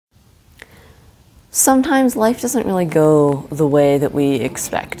sometimes life doesn't really go the way that we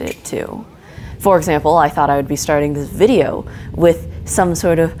expect it to. For example, I thought I would be starting this video with some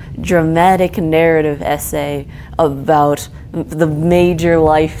sort of dramatic narrative essay about the major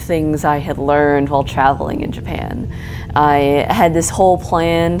life things I had learned while traveling in Japan. I had this whole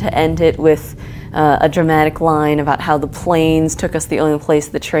plan to end it with a dramatic line about how the planes took us the only place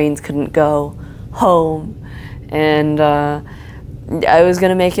the trains couldn't go, home. And I was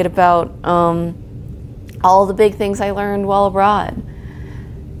going to make it about all the big things I learned while abroad.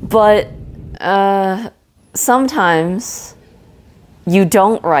 But sometimes you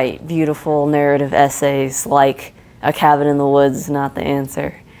don't write beautiful narrative essays like A Cabin in the Woods is Not the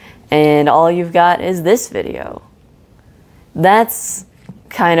Answer, and all you've got is this video. That's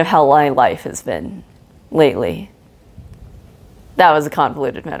kind of how my life has been lately. That was a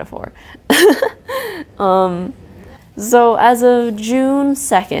convoluted metaphor. So as of June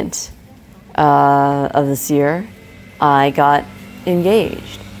 2nd of this year, I got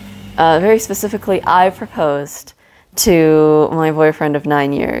engaged. Very specifically, I proposed to my boyfriend of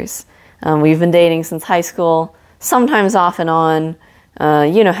 9 years. We've been dating since high school, sometimes off and on.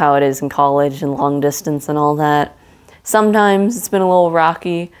 You know how it is in college and long distance and all that. Sometimes it's been a little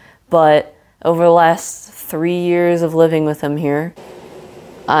rocky, but over the last 3 years of living with him here,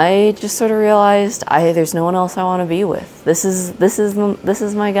 I just sort of realized there's no one else I want to be with. This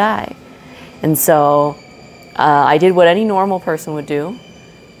is my guy. And so I did what any normal person would do.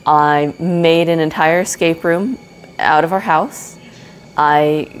 I made an entire escape room out of our house.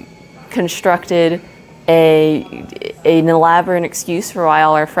 I constructed an elaborate excuse for why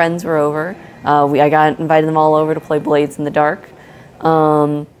all our friends were over. I invited them all over to play Blades in the Dark.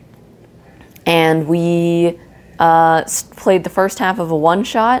 And we played the first half of a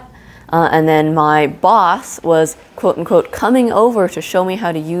one-shot. And then my boss was, quote-unquote, coming over to show me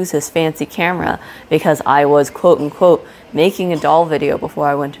how to use his fancy camera because I was, quote-unquote, making a doll video before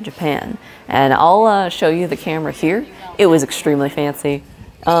I went to Japan. And I'll show you the camera here. It was extremely fancy.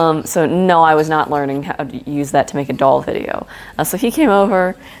 So no, I was not learning how to use that to make a doll video. So he came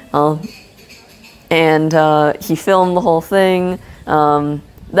over and he filmed the whole thing.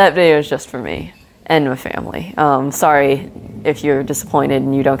 That video is just for me and my family. Sorry if you're disappointed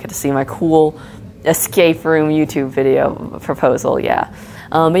and you don't get to see my cool escape room YouTube video proposal, yeah.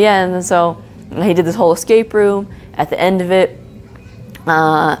 But yeah, and so he did this whole escape room. At the end of it,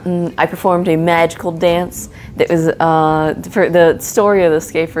 I performed a magical dance that was, for the story of the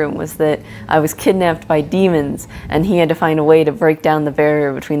escape room was that I was kidnapped by demons and he had to find a way to break down the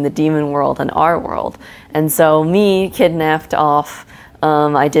barrier between the demon world and our world. And so me, kidnapped off,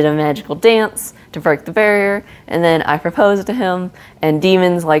 I did a magical dance to break the barrier, and then I proposed to him, and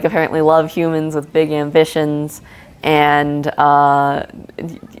demons apparently love humans with big ambitions, and they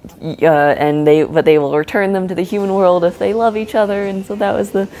will return them to the human world if they love each other. And so that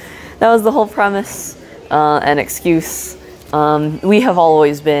was the whole premise and excuse. We have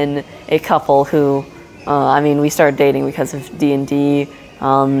always been a couple who, we started dating because of D&D.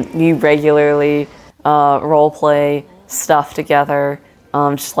 We regularly role play stuff together,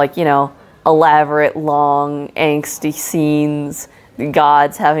 just elaborate, long, angsty scenes,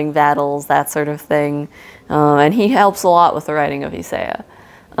 gods having battles, that sort of thing. And he helps a lot with the writing of Isaiah.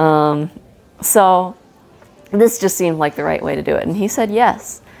 So this just seemed like the right way to do it. And he said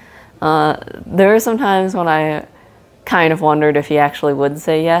yes. There are some times when I kind of wondered if he actually would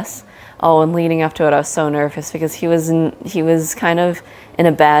say yes. Oh, and leading up to it, I was so nervous because he was kind of in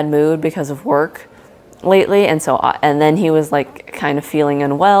a bad mood because of work lately. And so, and then he was kind of feeling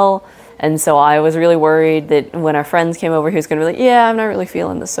unwell. And so I was really worried that when our friends came over, he was going to be like, yeah, I'm not really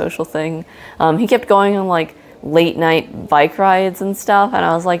feeling the social thing. He kept going on late night bike rides and stuff. And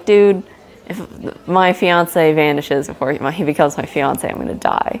I was like, dude, if my fiance vanishes before he becomes my fiance, I'm going to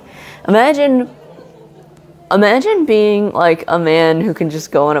die. Imagine being a man who can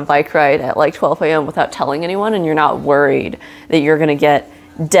just go on a bike ride at 12 a.m. without telling anyone, and you're not worried that you're going to get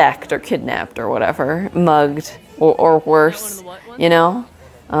decked or kidnapped or whatever, mugged or worse, you know?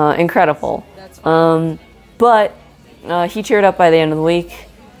 Incredible. But he cheered up by the end of the week.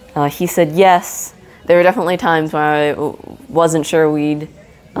 He said yes. There were definitely times when I wasn't sure we'd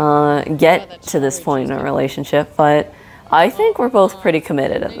get to this point in a relationship, but I think we're both pretty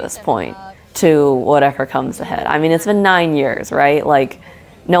committed at this point to whatever comes ahead. I mean, it's been 9 years, right?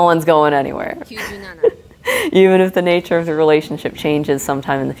 No one's going anywhere. Even if the nature of the relationship changes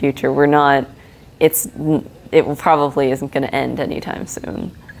sometime in the future, it probably isn't going to end anytime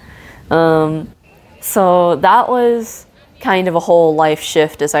soon. So that was kind of a whole life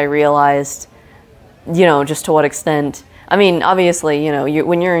shift as I realized, just to what extent I mean, obviously, you know,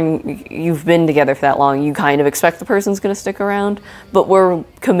 when you've been together for that long, you kind of expect the person's going to stick around, but we're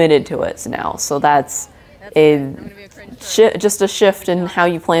committed to it now. So that's just a shift in how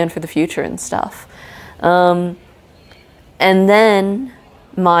you plan for the future and stuff. And then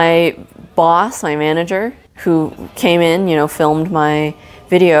my boss, my manager, who came in, you know, filmed my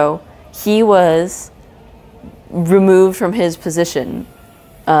video, he was removed from his position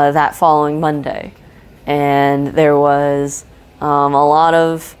that following Monday. And there was a lot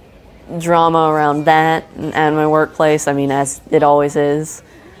of drama around that and my workplace, I mean, as it always is.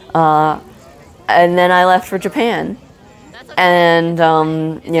 And then I left for Japan. And,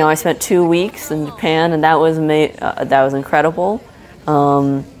 you know, I spent 2 weeks in Japan, and that was incredible.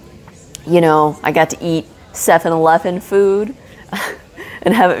 You know, I got to eat 7-Eleven food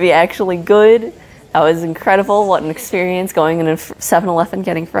and have it be actually good. That was incredible. What an experience, going in a 7-Eleven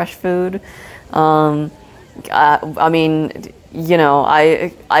getting fresh food. I mean, you know,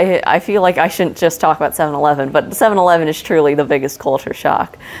 I feel like I shouldn't just talk about 7-Eleven, but 7-Eleven is truly the biggest culture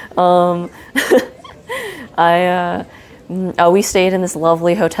shock. We stayed in this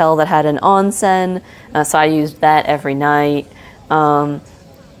lovely hotel that had an onsen, so I used that every night.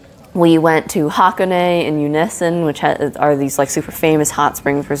 We went to Hakone in Unesen, which are these like super famous hot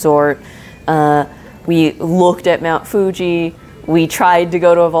springs resort. We looked at Mount Fuji. We tried to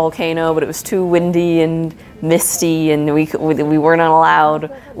go to a volcano, but it was too windy and misty, and we were not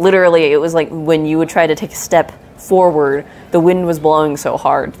allowed. Literally, it was like when you would try to take a step forward, the wind was blowing so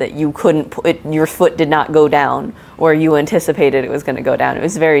hard that you couldn't your foot did not go down where you anticipated it was going to go down. It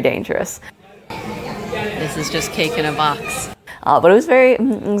was very dangerous. This is just cake in a box. But it was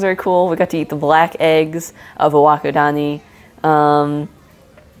very cool. We got to eat the black eggs of Owakudani.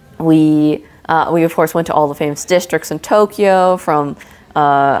 We of course went to all the famous districts in Tokyo, from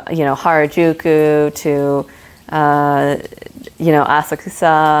you know, Harajuku to you know,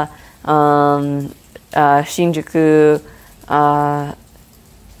 Asakusa, Shinjuku.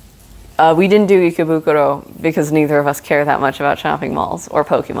 We didn't do Ikebukuro because neither of us care that much about shopping malls or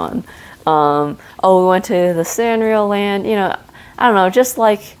Pokemon. We went to the Sanrio Land. You know, I don't know, just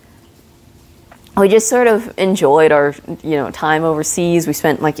like, we just sort of enjoyed our, you know, time overseas. We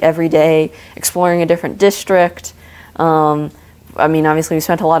spent like every day exploring a different district. I mean, obviously we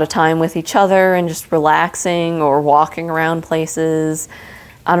spent a lot of time with each other and just relaxing or walking around places.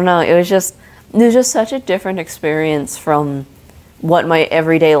 I don't know, it was just such a different experience from what my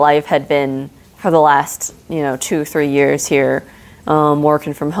everyday life had been for the last, you know, 2-3 years here,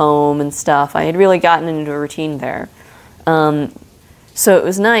 working from home and stuff. I had really gotten into a routine there. So it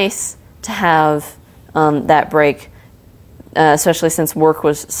was nice to have that break, especially since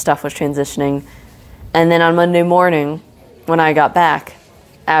stuff was transitioning. And then on Monday morning, when I got back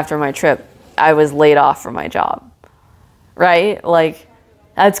after my trip, I was laid off from my job, right? Like,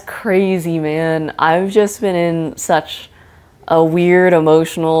 that's crazy, man. I've just been in such a weird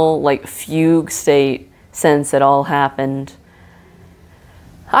emotional, like, fugue state since it all happened.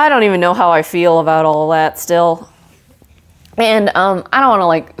 I don't even know how I feel about all that still. And I don't want to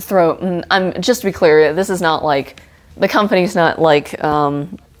like just to be clear, this is not like, the company's not like,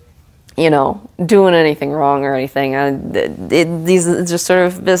 you know, doing anything wrong or anything. These just sort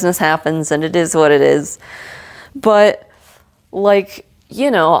of, business happens and it is what it is. But like, you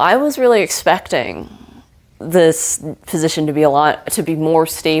know, I was really expecting this position to be more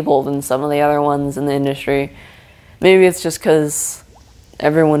stable than some of the other ones in the industry. Maybe it's just because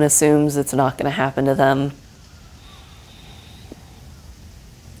everyone assumes it's not going to happen to them.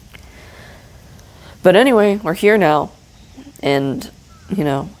 But anyway, we're here now, and, you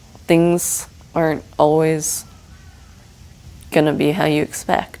know, things aren't always gonna be how you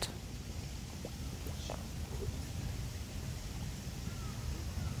expect.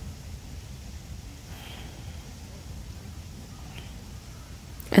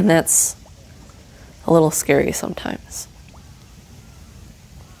 And that's a little scary sometimes.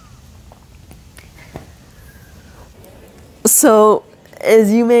 So,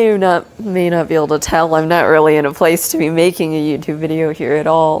 as you may not be able to tell, I'm not really in a place to be making a YouTube video here at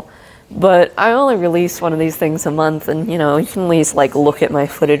all. But I only release one of these things a month, and you know, you can at least like look at my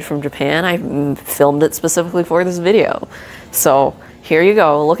footage from Japan. I filmed it specifically for this video. So here you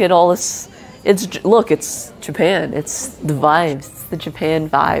go. Look at all this. It's Japan. It's the vibes. It's the Japan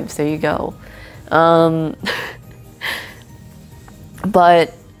vibes. There you go.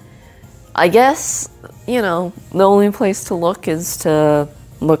 But I guess, you know, the only place to look is to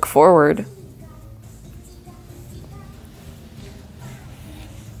look forward.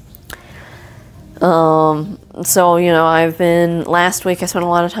 So, you know, last week I spent a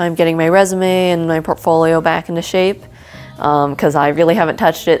lot of time getting my resume and my portfolio back into shape. because I really haven't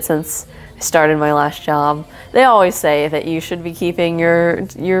touched it since I started my last job. They always say that you should be keeping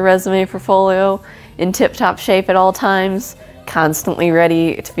your resume portfolio in tip-top shape at all times, constantly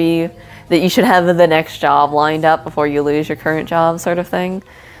ready to be, that you should have the next job lined up before you lose your current job, sort of thing.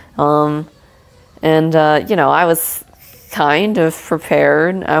 You know, I was kind of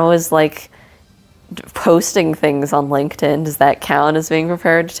prepared. I was like posting things on LinkedIn. Does that count as being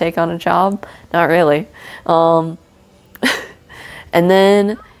prepared to take on a job? Not really. And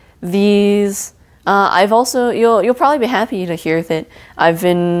then these, I've also, you'll probably be happy to hear that I've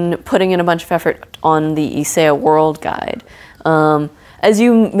been putting in a bunch of effort on the ISEA World Guide. As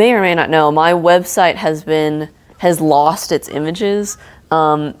you may or may not know, my website has lost its images.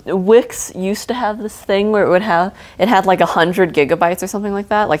 Wix used to have this thing where it had like 100 gigabytes or something like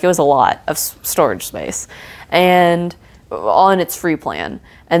that. Like, it was a lot of storage space, and on its free plan.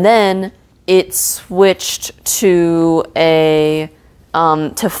 And then it switched to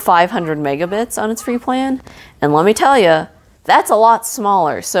to 500 megabits on its free plan. And let me tell you, that's a lot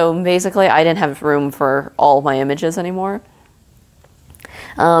smaller. So basically, I didn't have room for all my images anymore.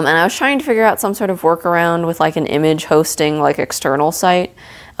 And I was trying to figure out some sort of workaround with like an image hosting like external site,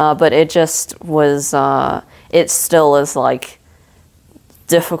 but it just was, it still is like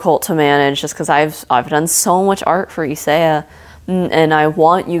difficult to manage just because I've done so much art for ISEA, and I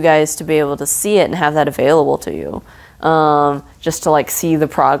want you guys to be able to see it and have that available to you, just to like see the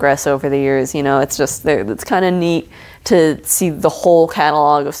progress over the years. You know, it's just, it's kind of neat to see the whole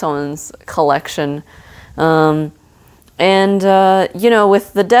catalog of someone's collection. You know,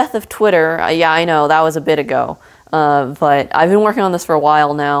 with the death of Twitter, yeah, I know, that was a bit ago, but I've been working on this for a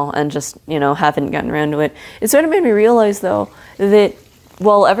while now and just, you know, haven't gotten around to it. It sort of made me realize, though, that,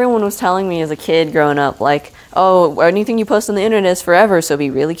 well, everyone was telling me as a kid growing up, like, oh, anything you post on the internet is forever, so be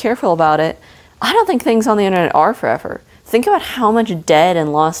really careful about it. I don't think things on the internet are forever. Think about how much dead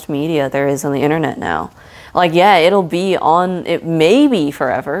and lost media there is on the internet now. Like, yeah, it may be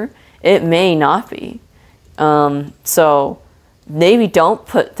forever. It may not be. So maybe don't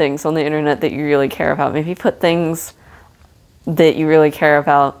put things on the internet that you really care about. Maybe put things that you really care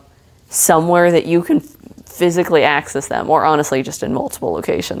about somewhere that you can physically access them, or honestly just in multiple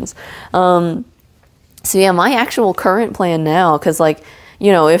locations. So yeah, my actual current plan now, because like,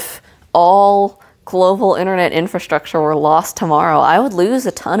 you know, if all global internet infrastructure were lost tomorrow, I would lose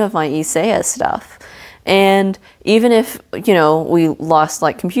a ton of my ISEA stuff. And even if, you know, we lost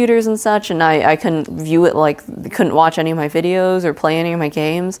like computers and such, and I couldn't view it, like couldn't watch any of my videos or play any of my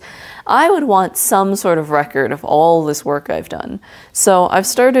games, I would want some sort of record of all this work I've done. So I've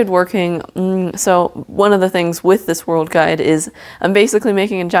started working, so one of the things with this World Guide is I'm basically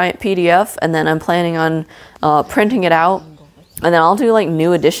making a giant PDF, and then I'm planning on printing it out, and then I'll do like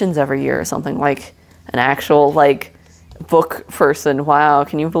new editions every year or something, like an actual like book person. Wow,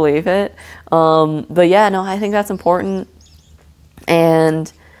 can you believe it? But yeah, no, I think that's important.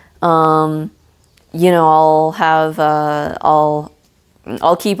 And you know, I'll have I'll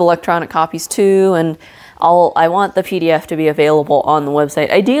keep electronic copies too, and I want the PDF to be available on the website.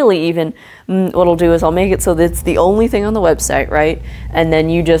 Ideally, even what I'll do is I'll make it so that it's the only thing on the website, right? And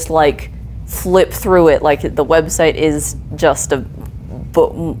then you just like flip through it, like the website is just a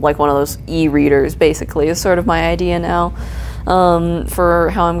book, like one of those e-readers, basically, is sort of my idea now, for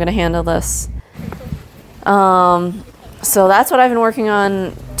how I'm going to handle this. So that's what I've been working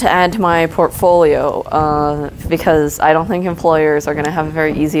on to add to my portfolio, because I don't think employers are going to have a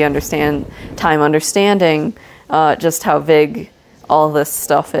very easy time understanding just how big all this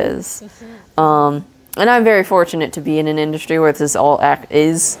stuff is. And I'm very fortunate to be in an industry where this is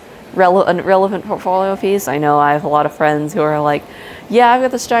a relevant portfolio piece. I know I have a lot of friends who are like, yeah, I've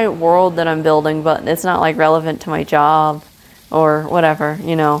got this giant world that I'm building, but it's not like relevant to my job or whatever,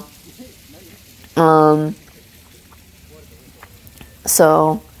 you know.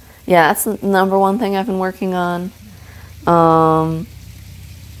 So yeah, that's the number one thing I've been working on.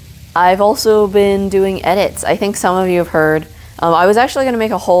 I've also been doing edits. I think some of you have heard. I was actually going to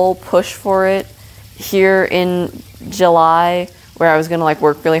make a whole push for it here in July, where I was going to like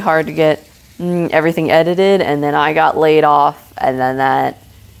work really hard to get everything edited, and then I got laid off, and then that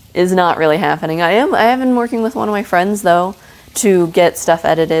is not really happening. I have been working with one of my friends though to get stuff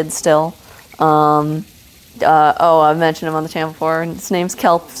edited still. Oh, I've mentioned him on the channel before, and his name's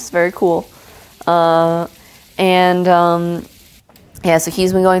Kelp. It's very cool. Yeah, so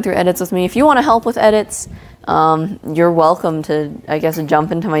he's been going through edits with me. If you want to help with edits, you're welcome to, I guess,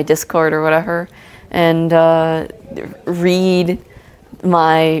 jump into my Discord or whatever and read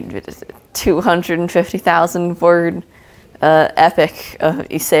my 250,000 word epic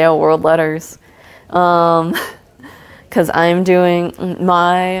ISEA World Letters. because I'm doing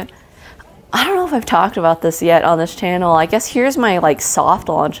my... I don't know if I've talked about this yet on this channel. I guess here's my like soft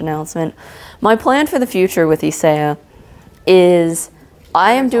launch announcement. My plan for the future with Isea is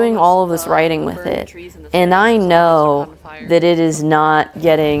I am doing all of this writing with it, and I know that it is not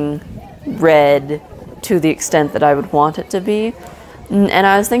getting read to the extent that I would want it to be. And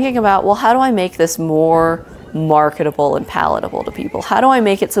I was thinking about, well, how do I make this more marketable and palatable to people? How do I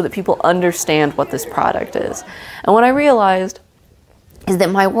make it so that people understand what this product is? And what I realized is that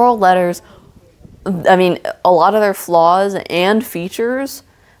my world letters, I mean, a lot of their flaws and features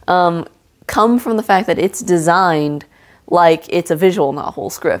come from the fact that it's designed like it's a visual novel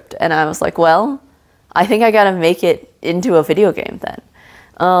script. And I was like, well, I think I gotta make it into a video game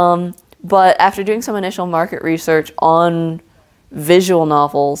then. But after doing some initial market research on visual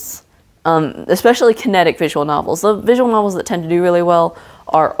novels, especially kinetic visual novels, the visual novels that tend to do really well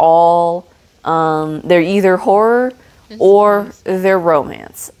are all, they're either horror or they're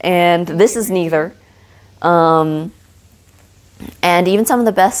romance. And this is neither. And even some of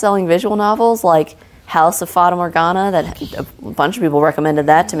the best-selling visual novels, like House of Fata Morgana, that a bunch of people recommended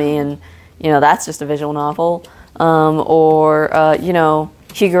that to me, and, you know, that's just a visual novel. Or, you know,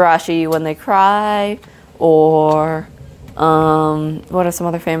 Higurashi When They Cry, or, what are some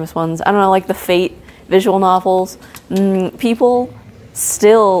other famous ones? I don't know, like the Fate visual novels. People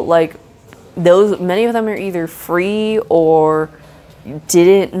still, like, those, many of them are either free or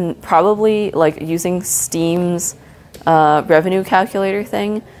didn't, probably, like, using Steam's revenue calculator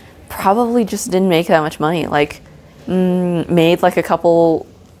thing, probably just didn't make that much money. Like, made like a couple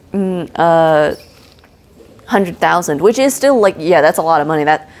 100,000, which is still like, yeah, that's a lot of money.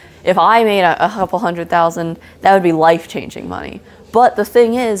 That if I made a couple 100,000, that would be life-changing money. But the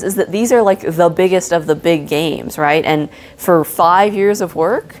thing is that these are like the biggest of the big games, right? And for 5 years of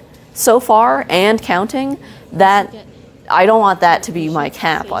work so far and counting, that I don't want that to be my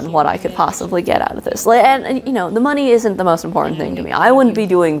cap on what I could possibly get out of this. And you know, the money isn't the most important thing to me. I wouldn't be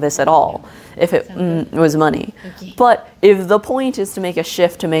doing this at all if it was money. But if the point is to make a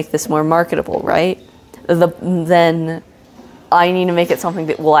shift to make this more marketable, right? Then I need to make it something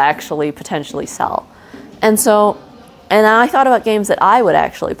that will actually potentially sell. And so, and I thought about games that I would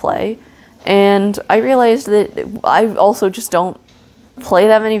actually play, and I realized that I also just don't play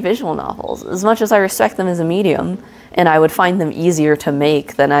that many visual novels. As much as I respect them as a medium, and I would find them easier to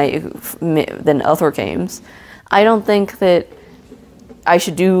make than other games, I don't think that I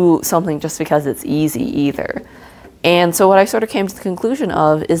should do something just because it's easy either. And so what I sort of came to the conclusion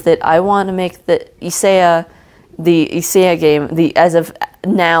of is that I want to make the Isea game, the as of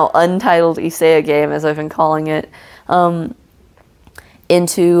now untitled Isea game, as I've been calling it,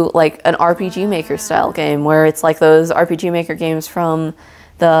 into like an RPG Maker style game, where it's like those RPG Maker games from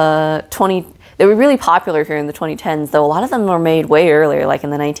the they were really popular here in the 2010s, though a lot of them were made way earlier, like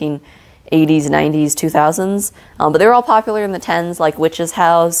in the 1980s, 90s, 2000s. But they were all popular in the 10s, like Witch's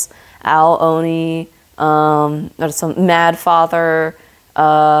House, Ao Oni, some Mad Father,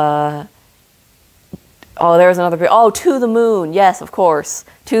 oh, there was another, oh, To the Moon, yes, of course,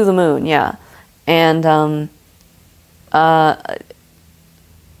 To the Moon, yeah. And, I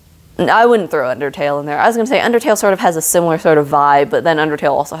wouldn't throw Undertale in there. I was going to say Undertale sort of has a similar sort of vibe, but then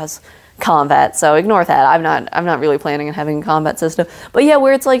Undertale also has combat, so ignore that. I'm not really planning on having a combat system. But yeah,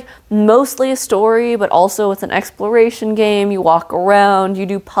 where it's like mostly a story, but also it's an exploration game. You walk around, you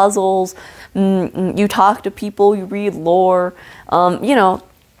do puzzles, you talk to people, you read lore, you know.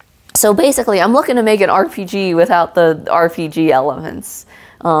 So basically, I'm looking to make an RPG without the RPG elements.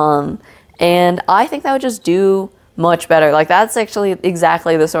 And I think that would just do much better. Like, that's actually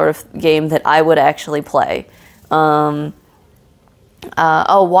exactly the sort of game that I would actually play.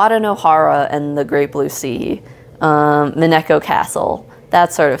 Wada no Hara and the Great Blue Sea, Mineko Castle,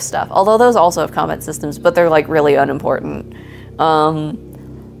 that sort of stuff. Although those also have combat systems, but they're like really unimportant. So,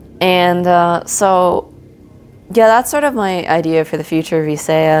 yeah, that's sort of my idea for the future of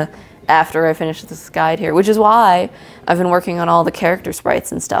Isea after I finish this guide here, which is why I've been working on all the character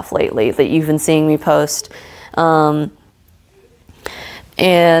sprites and stuff lately that you've been seeing me post. And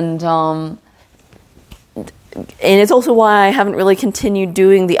it's also why I haven't really continued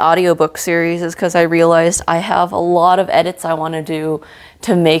doing the audiobook series, is because I realized I have a lot of edits I want to do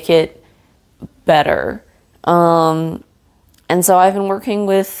to make it better. And so I've been working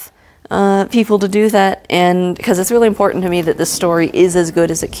with people to do that, and because it's really important to me that this story is as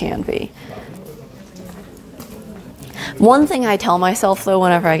good as it can be. One thing I tell myself, though,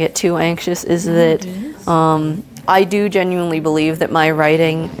 whenever I get too anxious is that I do genuinely believe that my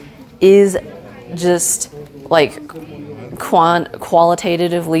writing is just like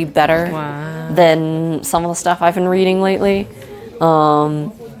qualitatively better than some of the stuff I've been reading lately.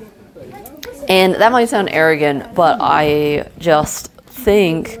 And that might sound arrogant, but I just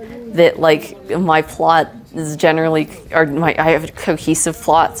think that, like, my plot is generally, I have cohesive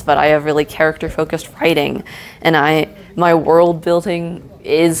plots, but I have really character-focused writing, and my world building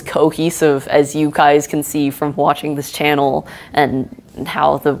is cohesive, as you guys can see from watching this channel, and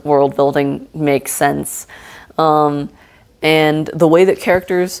how the world building makes sense. And the way that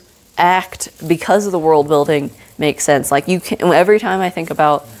characters act because of the world building makes sense. Like, every time I think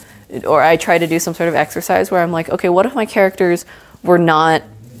about, or I try to do some sort of exercise where I'm like, okay, what if my characters were not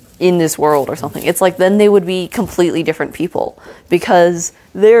in this world or something? It's like, then they would be completely different people, because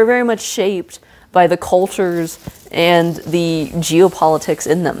they're very much shaped by the cultures and the geopolitics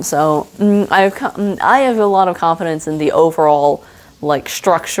in them. So I have a lot of confidence in the overall, like,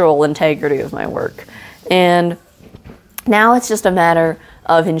 structural integrity of my work. And now it's just a matter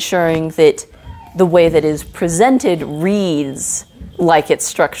of ensuring that the way that is presented reads like it's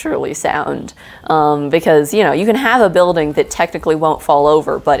structurally sound. Because, you know, you can have a building that technically won't fall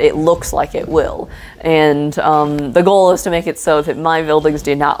over, but it looks like it will. And the goal is to make it so that my buildings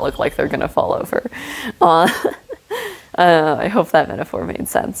do not look like they're going to fall over. I hope that metaphor made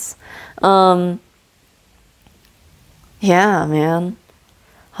sense. Yeah, man.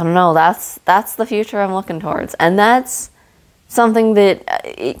 I don't know. That's the future I'm looking towards. And that's something that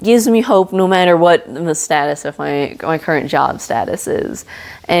it gives me hope no matter what the status of my current job status is.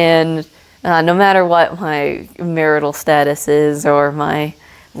 And no matter what my marital status is or my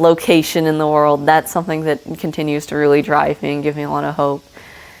location in the world, that's something that continues to really drive me and give me a lot of hope.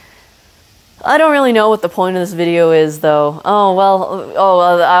 I don't really know what the point of this video is, though.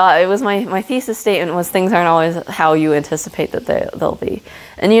 It was my thesis statement was things aren't always how you anticipate that they'll be.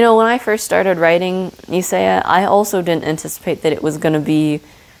 And, you know, when I first started writing Nisea, I also didn't anticipate that it was going to be,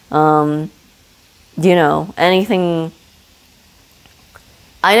 you know, anything.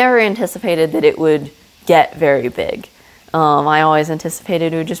 I never anticipated that it would get very big. I always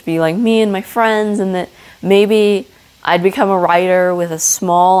anticipated it would just be like me and my friends, and that maybe I'd become a writer with a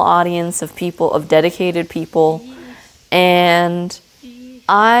small audience of people, of dedicated people, and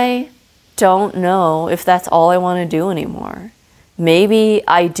I don't know if that's all I want to do anymore. Maybe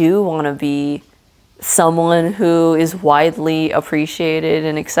I do want to be someone who is widely appreciated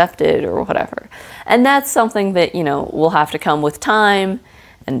and accepted or whatever. And that's something that, you know, will have to come with time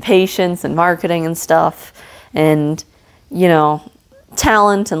and patience and marketing and stuff and, you know,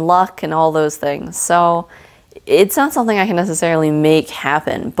 talent and luck and all those things. So it's not something I can necessarily make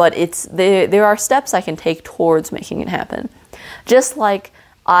happen, but there are steps I can take towards making it happen. Just like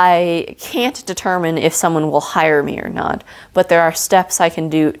I can't determine if someone will hire me or not, but there are steps I can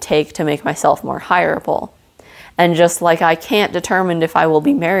take to make myself more hireable. And just like I can't determine if I will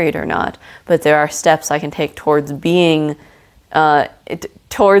be married or not, but there are steps I can take towards being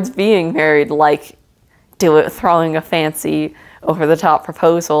married, like throwing a fancy over-the-top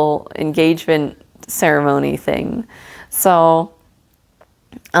proposal engagement ceremony thing. So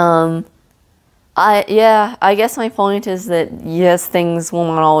I guess my point is that yes, things will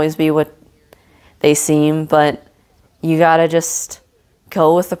not always be what they seem, but you gotta just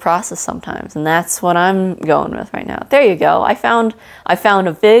go with the process sometimes, and that's what I'm going with right now. There you go. I found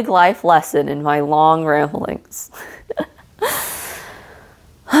a big life lesson in my long ramblings.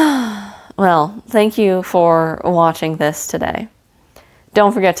 Well, thank you for watching this today.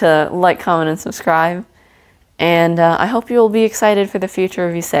 Don't forget to like, comment, and subscribe. And I hope you'll be excited for the future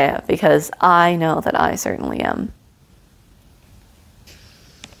of Nisea, because I know that I certainly am.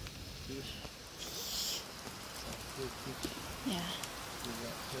 Yeah.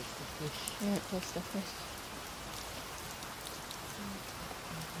 You're at Fish to Fish.